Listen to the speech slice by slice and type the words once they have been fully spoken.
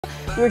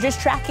We were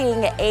just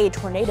tracking a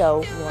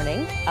tornado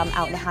warning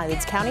out in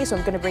Highlands County, so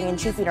I'm going to bring in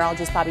Chief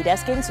Meteorologist Bobby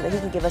Deskin so that he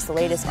can give us the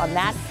latest on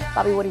that.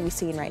 Bobby, what are we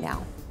seeing right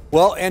now?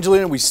 Well,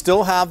 Angelina, we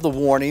still have the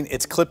warning.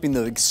 It's clipping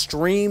the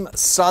extreme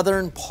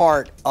southern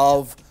part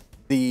of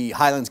the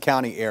Highlands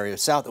County area,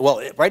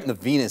 right in the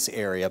Venus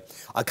area.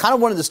 I kind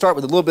of wanted to start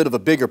with a little bit of a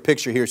bigger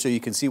picture here so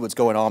you can see what's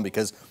going on,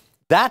 because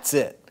that's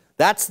it.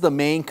 That's the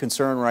main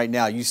concern right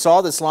now. You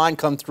saw this line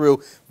come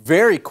through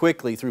very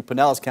quickly through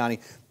Pinellas County.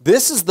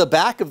 This is the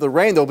back of the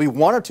rain. There'll be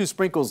one or two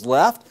sprinkles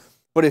left,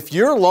 but if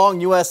you're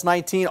along US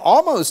 19,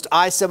 almost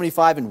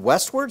I-75 and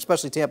westward,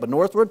 especially Tampa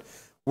northward,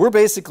 we're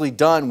basically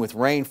done with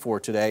rain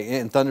for today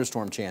and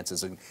thunderstorm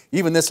chances. And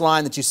even this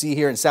line that you see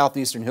here in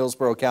southeastern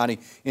Hillsborough County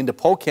into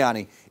Polk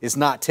County is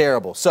not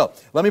terrible. So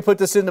let me put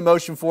this into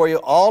motion for you.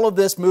 All of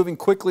this moving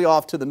quickly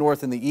off to the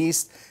north and the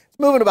east. It's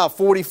moving about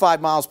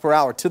 45 miles per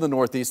hour to the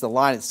northeast. The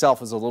line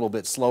itself is a little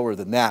bit slower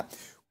than that.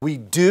 We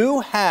do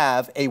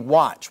have a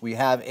watch. We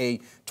have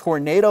a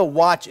tornado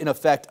watch in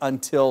effect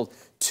until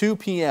 2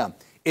 p.m.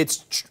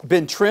 It's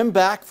been trimmed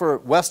back for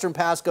western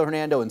Pasco,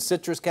 Hernando, and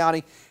Citrus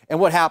County.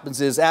 And what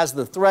happens is, as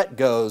the threat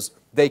goes,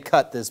 they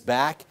cut this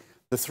back.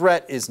 The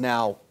threat is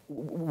now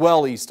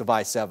well east of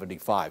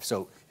I-75.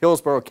 So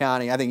Hillsborough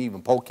County, I think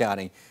even Polk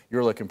County,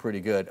 you're looking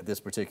pretty good at this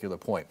particular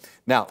point.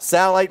 Now,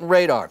 satellite and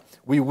radar.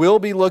 We will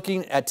be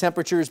looking at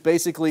temperatures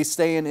basically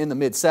staying in the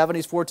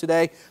mid-70s for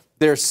today.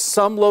 There's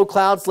some low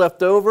clouds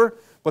left over,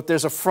 but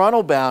there's a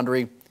frontal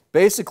boundary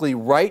basically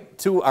right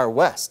to our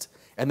west.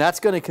 And that's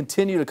going to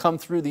continue to come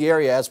through the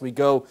area as we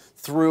go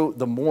through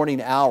the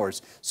morning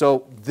hours.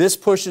 So this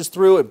pushes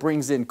through, it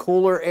brings in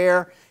cooler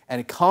air, and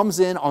it comes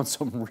in on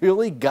some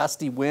really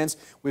gusty winds.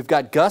 We've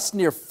got gusts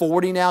near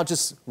 40 now,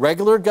 just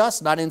regular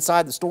gusts, not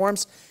inside the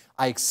storms.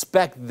 I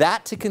expect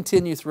that to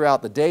continue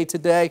throughout the day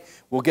today.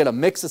 We'll get a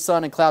mix of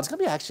sun and clouds. It's going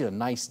to be actually a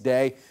nice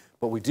day,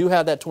 but we do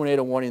have that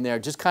tornado warning there,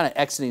 just kind of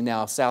exiting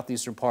now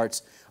southeastern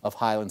parts of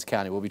Highlands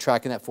County. We'll be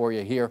tracking that for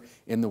you here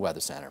in the Weather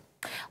Center.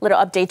 Little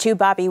update too,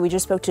 Bobby. We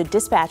just spoke to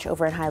dispatch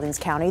over in Highlands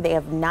County. They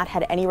have not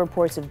had any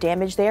reports of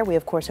damage there. We,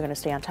 of course, are going to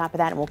stay on top of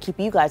that, and we'll keep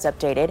you guys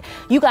updated.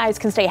 You guys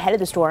can stay ahead of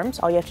the storms.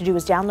 All you have to do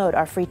is download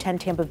our free 10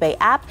 Tampa Bay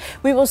app.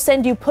 We will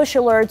send you push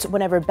alerts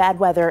whenever bad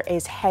weather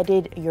is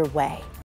headed your way.